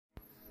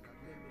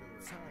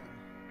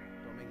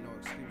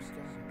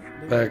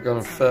Back on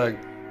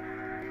effect.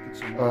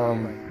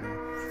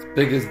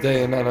 Biggest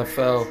day in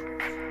NFL.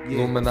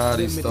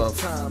 Illuminati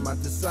stuff.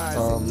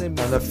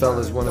 NFL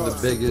is one of the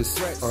biggest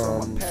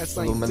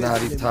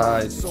Illuminati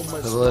ties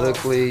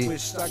politically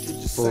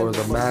for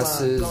the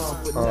masses,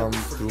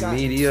 through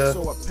media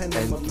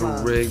and through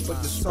rigged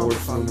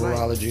sports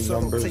numerology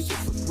numbers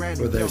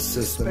for their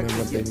system and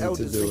what they need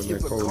to do in their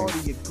coding.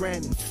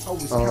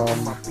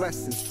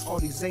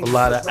 A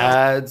lot of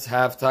ads,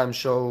 halftime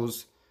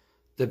shows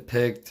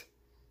depict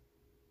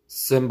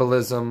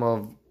symbolism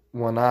of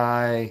one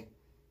eye,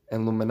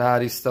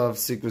 Illuminati stuff,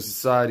 secret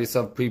society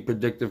stuff,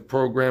 pre-predictive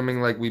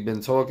programming like we've been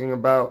talking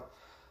about.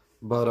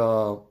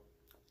 But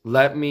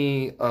let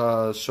me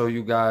show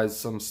you guys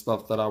some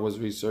stuff that I was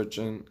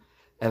researching.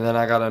 And then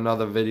I got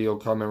another video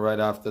coming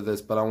right after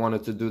this. But I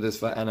wanted to do this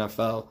for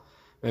NFL.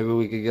 Maybe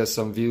we could get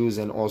some views,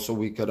 and also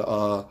we could,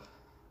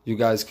 you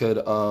guys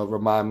could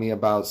remind me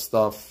about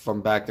stuff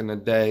from back in the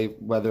day,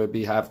 whether it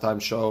be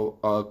halftime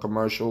show,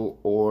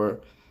 commercial,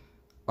 or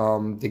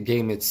the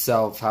game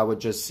itself, how it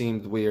just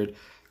seemed weird.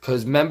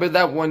 Because remember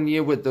that one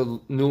year with the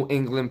New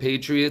England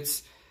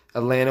Patriots,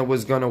 Atlanta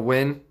was going to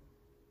win,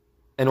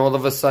 and all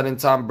of a sudden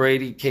Tom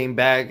Brady came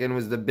back and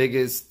was the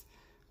biggest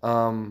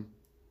comeback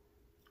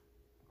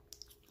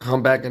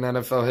in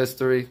NFL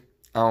history?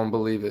 I don't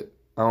believe it.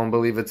 I don't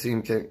believe a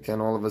team can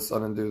all of a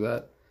sudden do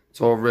that. It's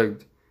all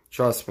rigged.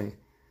 Trust me.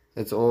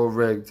 It's all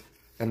rigged.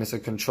 And it's a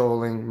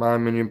controlling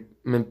mind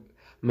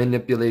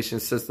manipulation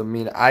system. I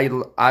mean,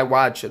 I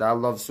watch it. I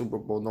love Super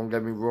Bowl. Don't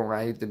get me wrong.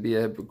 I hate to be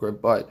a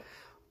hypocrite, but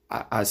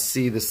I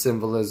see the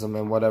symbolism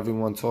and what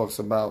everyone talks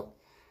about.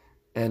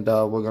 And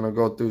we're going to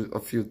go through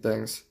a few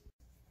things.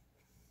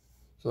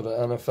 So the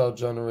NFL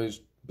generates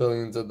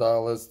billions of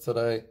dollars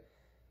today,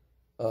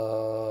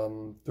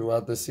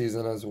 throughout the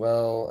season as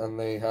well. And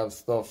they have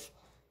stuff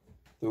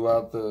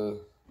throughout the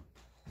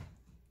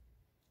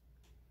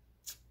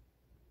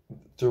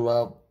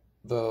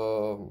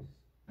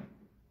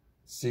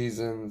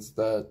seasons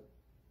that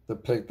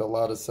depict a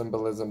lot of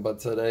symbolism. But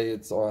today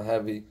it's on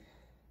heavy,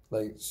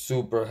 like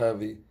super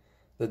heavy.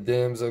 The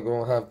dams are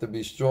going to have to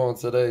be strong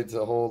today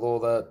to hold all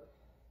that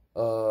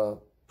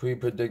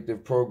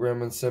pre-predictive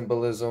programming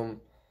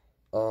symbolism.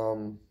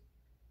 You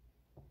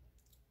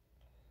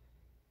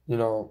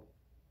know,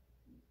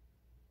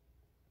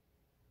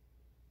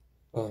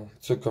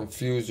 to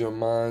confuse your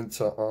mind,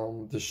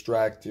 to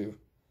distract you.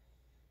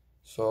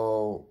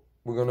 So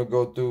we're going to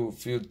go through a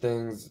few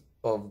things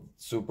of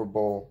Super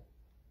Bowl.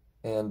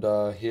 And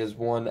here's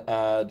one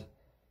ad.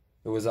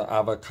 It was an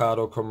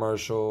avocado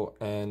commercial,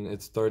 and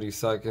it's 30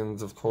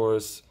 seconds, of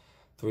course,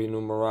 3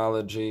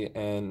 numerology,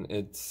 and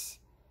it's...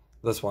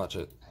 Let's watch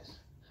it.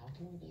 How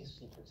can we be a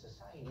secret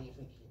society if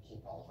we can't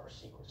keep all of our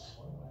secrets?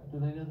 Do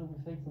they know that we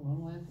faked the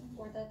moon landing?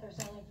 Or that there's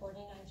only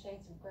 49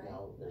 shades of gray?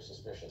 No, they're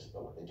suspicious.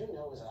 But what they do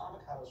know is that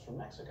avocados from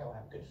Mexico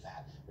have good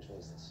fat, which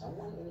means that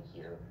someone in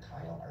here...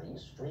 Kyle, are you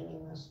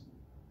streaming this?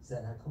 Is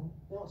that not cool?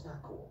 No, it's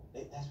not cool.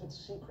 That's what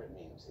secret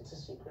means. It's a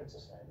secret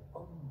society.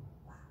 Oh,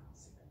 wow.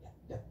 Secret,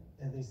 yeah.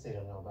 At least they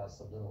don't know about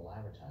subliminal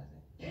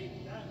advertising.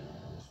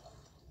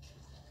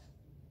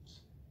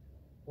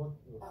 What?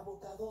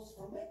 Avocados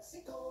from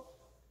Mexico.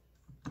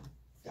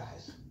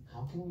 Guys,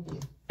 how can we be...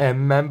 And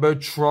remember,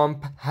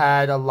 Trump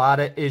had a lot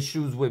of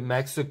issues with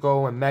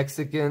Mexico and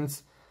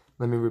Mexicans.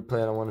 Let me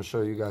replay it. I want to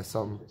show you guys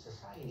something. Is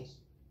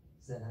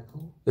that not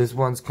cool? This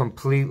one's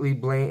completely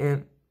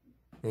blatant.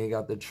 And you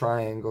got the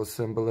triangle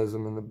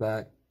symbolism in the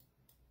back.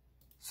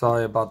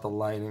 Sorry about the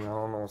lighting. I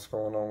don't know what's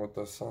going on with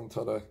the sun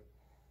today.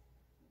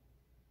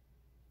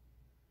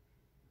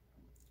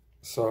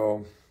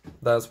 So,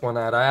 that's one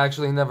ad. I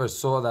actually never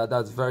saw that.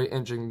 That's very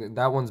interesting.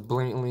 That one's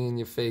blatantly in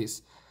your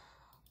face.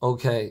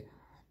 Okay.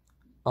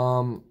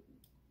 I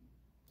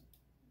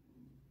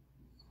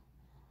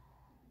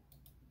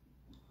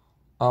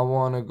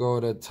want to go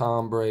to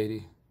Tom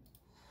Brady.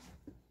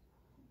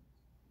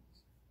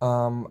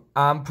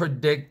 I'm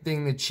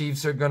predicting the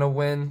Chiefs are going to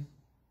win.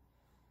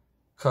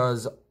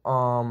 Because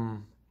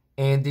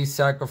Andy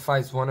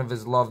sacrificed one of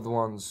his loved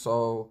ones.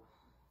 So,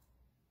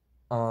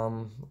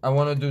 I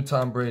want to do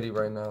Tom Brady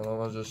right now. I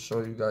want to just show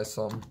you guys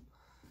something.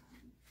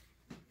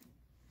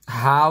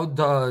 How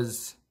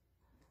does...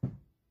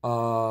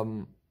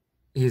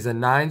 he's a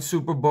 9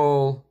 Super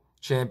Bowl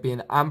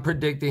champion. I'm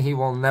predicting he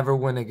will never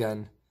win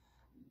again.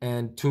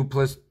 And 2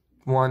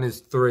 + 1 is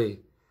 3.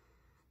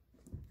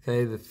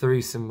 Okay, the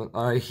 3 symbol.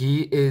 All right,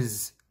 he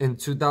is in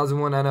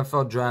 2001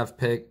 NFL draft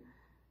pick.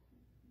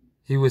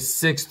 He was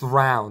 6th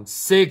round.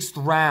 6th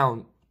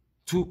round.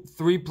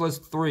 3 +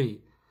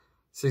 3.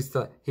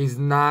 6th. He's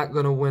not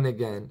going to win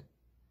again.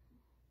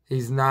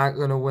 He's not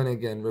going to win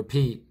again.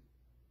 Repeat.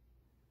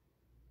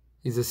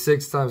 He's a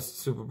 6-time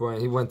Super Bowl.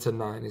 He went to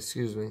 9,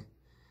 excuse me.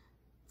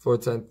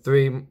 4-time,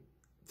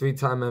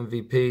 3-time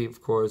MVP,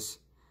 of course.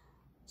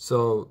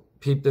 So,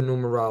 peep the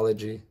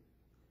numerology.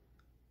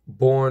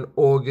 Born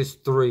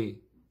August 3.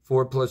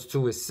 4 +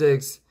 2 is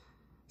 6.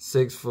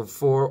 6 for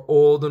 4.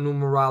 All the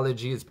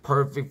numerology is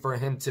perfect for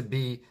him to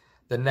be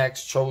the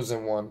next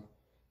chosen one.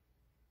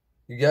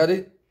 You get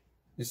it?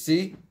 You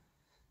see?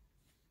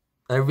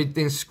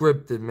 Everything's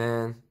scripted,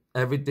 man.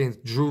 Everything.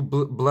 Drew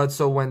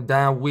Bledsoe went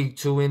down, week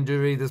 2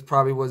 injury. This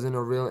probably wasn't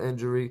a real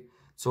injury.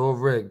 It's all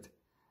rigged.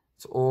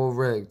 It's all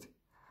rigged.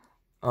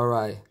 All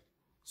right.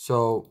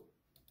 So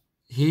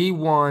he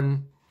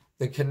won.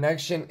 The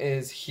connection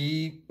is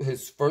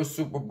his first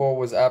Super Bowl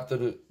was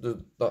after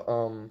the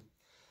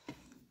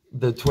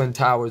Twin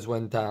Towers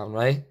went down,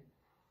 right?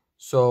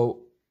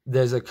 So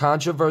there's a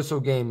controversial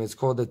game. It's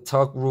called the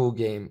Tuck Rule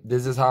game.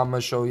 This is how I'm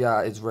gonna show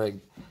y'all it's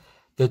rigged.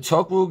 The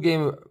Tuck Rule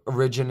game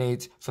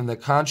originates from the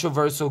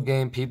controversial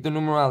game, peep the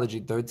numerology,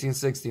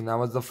 1316. That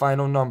was the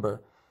final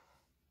number.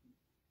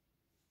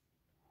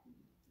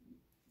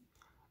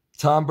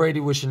 Tom Brady,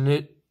 which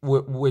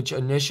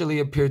initially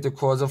appeared to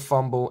cause a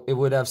fumble, it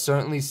would have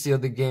certainly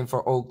sealed the game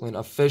for Oakland.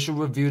 Official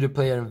reviewed the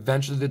play and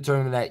eventually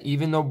determined that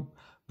even though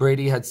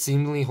Brady had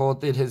seemingly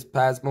halted his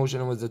pass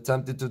motion and was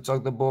attempted to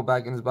tuck the ball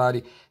back in his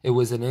body, it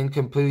was an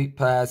incomplete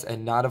pass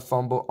and not a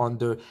fumble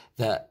under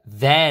the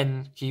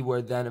then,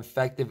 keyword then,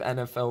 effective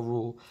NFL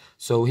rule.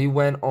 So he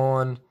went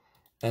on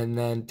and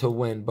then to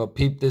win. But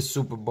peep this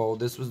Super Bowl.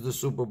 This was the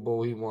Super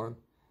Bowl he won.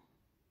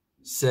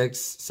 6,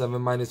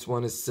 7 minus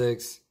 1 is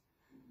 6.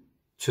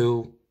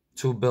 2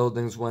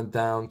 buildings went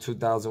down,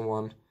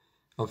 2001.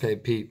 Okay,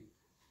 peep.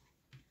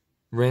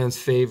 Rams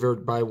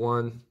favored by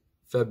 1,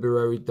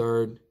 February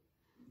 3rd.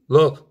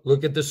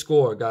 Look at the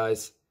score,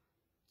 guys.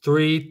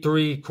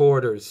 3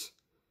 quarters.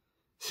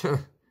 I'm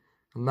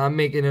not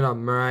making it up.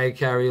 Mariah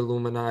Carey,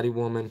 Illuminati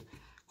woman.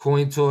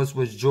 Coin toss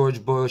was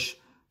George Bush.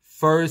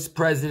 First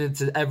president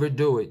to ever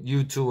do it.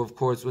 U2, of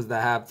course, was the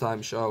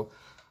halftime show.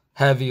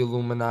 Heavy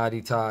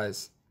Illuminati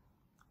ties.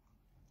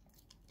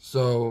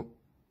 So,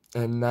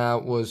 and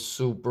that was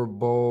Super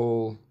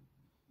Bowl.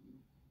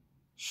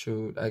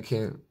 Shoot, I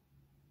can't.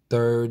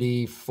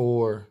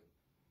 34.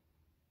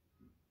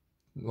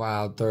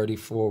 Wow,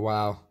 34,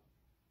 wow.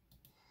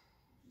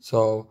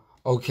 So,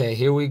 okay,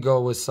 here we go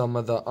with some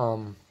of the,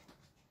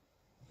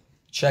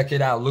 check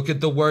it out. Look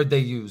at the word they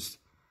used.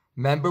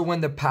 Remember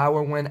when the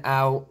power went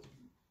out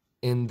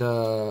in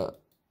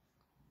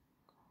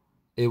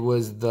it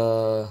was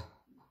the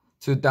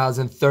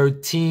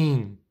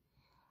 2013.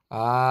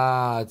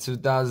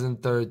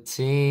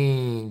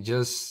 2013.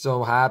 Just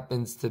so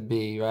happens to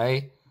be,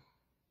 right?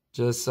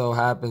 Just so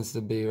happens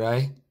to be,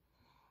 right?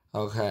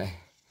 Okay.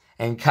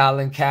 And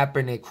Colin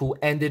Kaepernick, who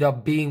ended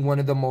up being one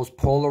of the most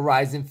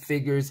polarizing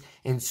figures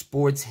in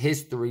sports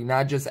history,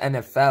 not just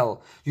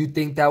NFL. You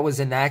think that was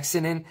an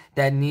accident,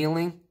 that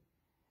kneeling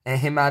and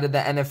him out of the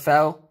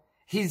NFL?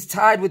 He's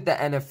tied with the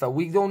NFL.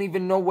 We don't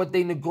even know what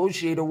they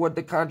negotiate or what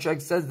the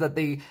contract says that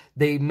they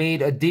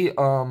made a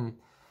deal.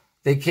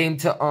 They came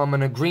to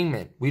an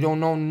agreement. We don't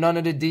know none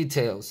of the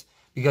details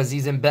because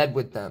he's in bed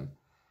with them.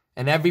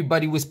 And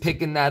everybody was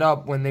picking that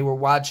up when they were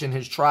watching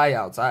his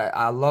tryouts.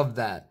 I love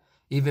that.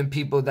 Even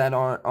people that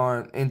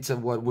aren't into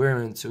what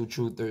we're into,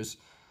 truthers.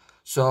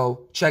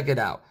 So, check it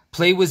out.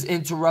 Play was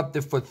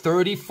interrupted for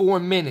 34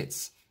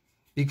 minutes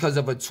because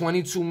of a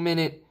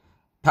 22-minute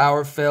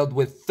power failed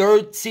with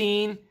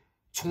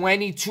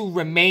 13:22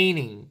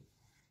 remaining.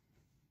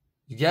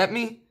 You get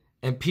me?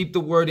 And peep the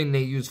wording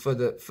they use for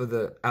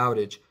the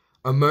outage.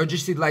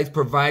 Emergency lights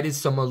provided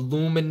some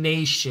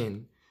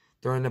illumination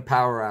during the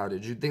power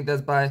outage. You think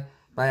that's by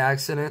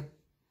accident?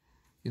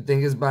 You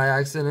think it's by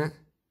accident?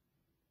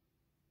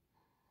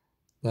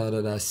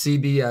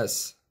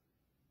 CBS.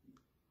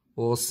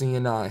 All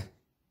seeing eye.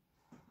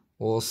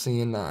 All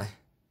seeing eye.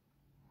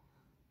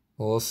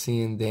 All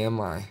seeing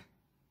damn eye.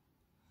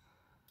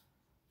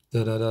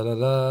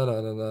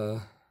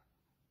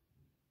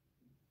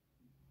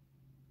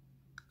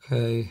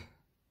 Okay.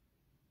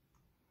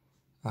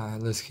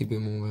 Alright, let's keep it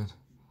moving.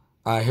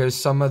 Alright, here's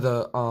some of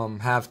the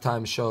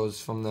halftime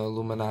shows from the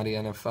Illuminati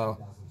NFL.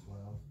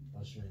 2012,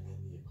 ushering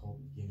in the occult,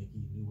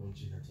 gimmicky, new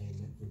age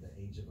entertainment for the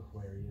age of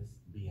Aquarius.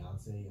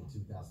 Beyonce in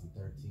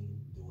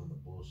 2013, doing the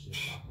bullshit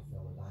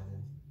Rockefeller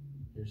diamond.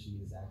 Here she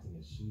is acting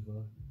as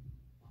Shiva,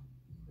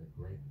 the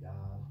great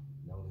god,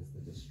 known as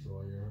the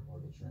Destroyer or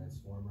the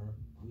Transformer.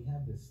 We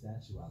have this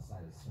statue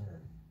outside of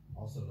CERN,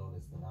 also known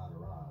as the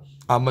Nadaraj.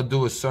 I'm gonna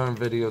do a CERN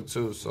video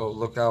too, so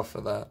look out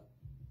for that.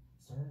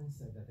 CERN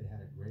said that they had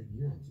a great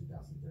year in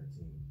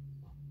 2013.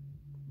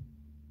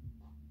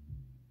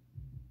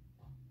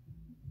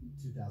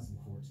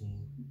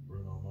 2014,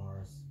 Bruno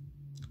Mars.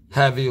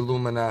 Heavy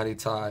Illuminati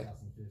tie.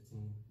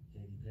 2015,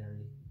 Katy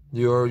Perry.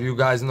 You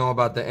guys know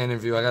about the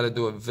interview. I gotta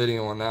do a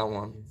video on that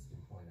one. Kids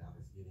can point out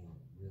is getting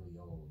really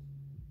old.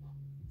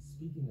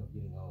 Speaking of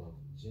getting old,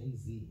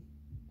 Jay-Z.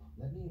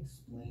 Let me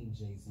explain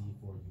Jay-Z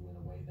for you in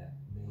a way that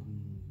maybe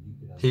you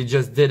could understand. He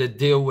just did a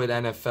deal with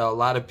NFL. A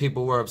lot of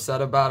people were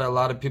upset about it. A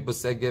lot of people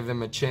said give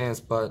him a chance,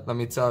 but let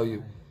me tell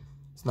you,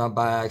 it's not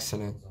by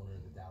accident.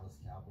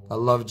 I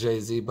love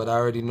Jay-Z, but I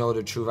already know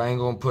the truth. I ain't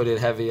gonna put it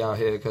heavy out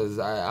here because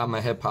I'm a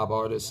hip-hop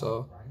artist,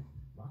 so.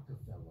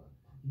 Rockefeller.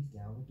 He's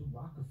down with the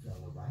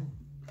Rockefeller, right?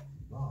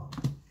 Wrong.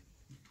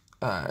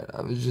 Alright,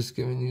 I was just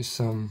giving you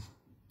some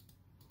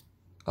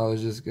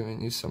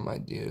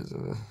ideas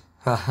of it.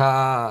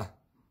 Haha.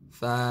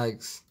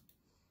 Facts.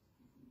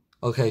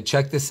 Okay,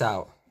 check this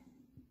out.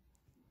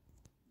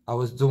 I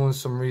was doing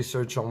some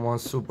research on one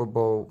Super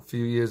Bowl a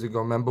few years ago.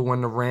 Remember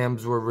when the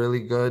Rams were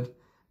really good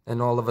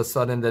and all of a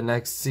sudden the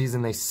next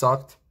season they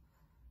sucked?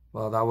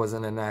 Well, that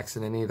wasn't an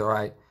accident either. All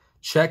right,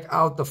 check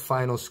out the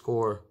final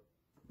score.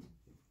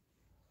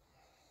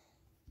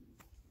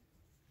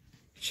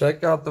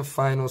 Check out the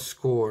final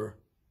score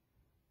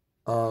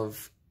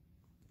of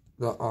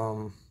the,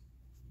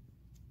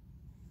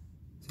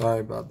 sorry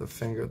about the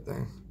finger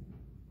thing.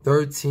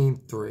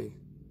 13-3.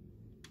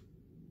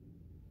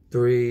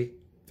 3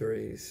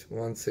 threes.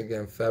 Once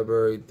again,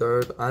 February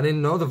 3rd. I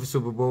didn't know the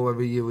Super Bowl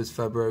every year was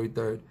February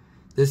 3rd.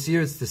 This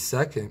year it's the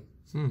 2nd.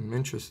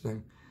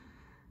 Interesting.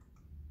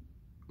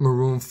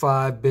 Maroon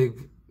 5,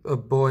 Big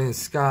Boy and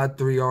Scott,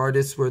 3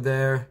 artists were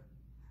there.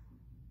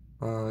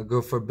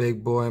 Good for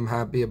Big Boy. I'm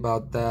happy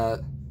about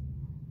that.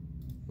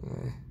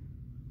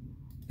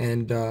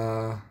 And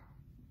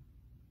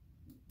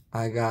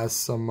I got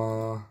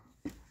some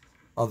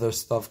other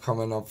stuff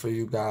coming up for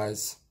you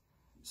guys.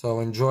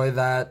 So enjoy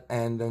that,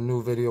 and a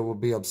new video will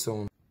be up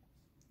soon.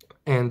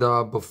 And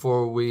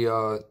before we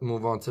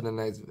move on to the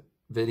next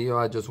video,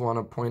 I just want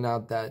to point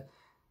out that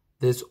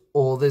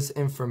all this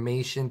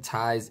information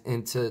ties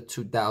into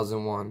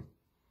 2001.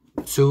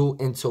 2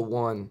 into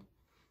 1.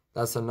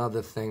 That's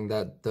another thing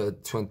that the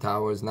Twin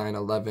Towers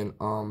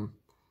 9/11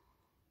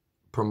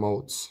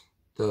 promotes.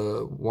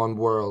 The one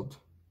world.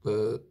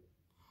 The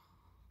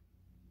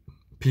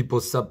people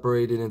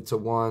separated into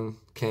one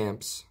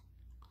camps.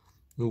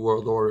 New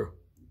World Order.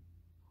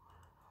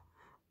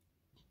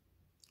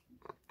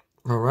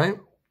 All right.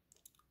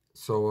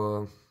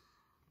 So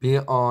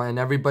and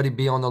everybody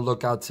be on the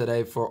lookout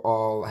today for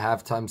all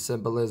halftime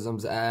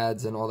symbolisms,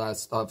 ads, and all that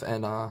stuff.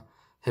 And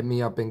hit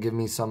me up and give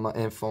me some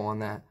info on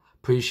that.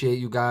 Appreciate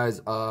you guys.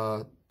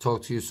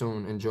 Talk to you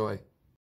soon. Enjoy.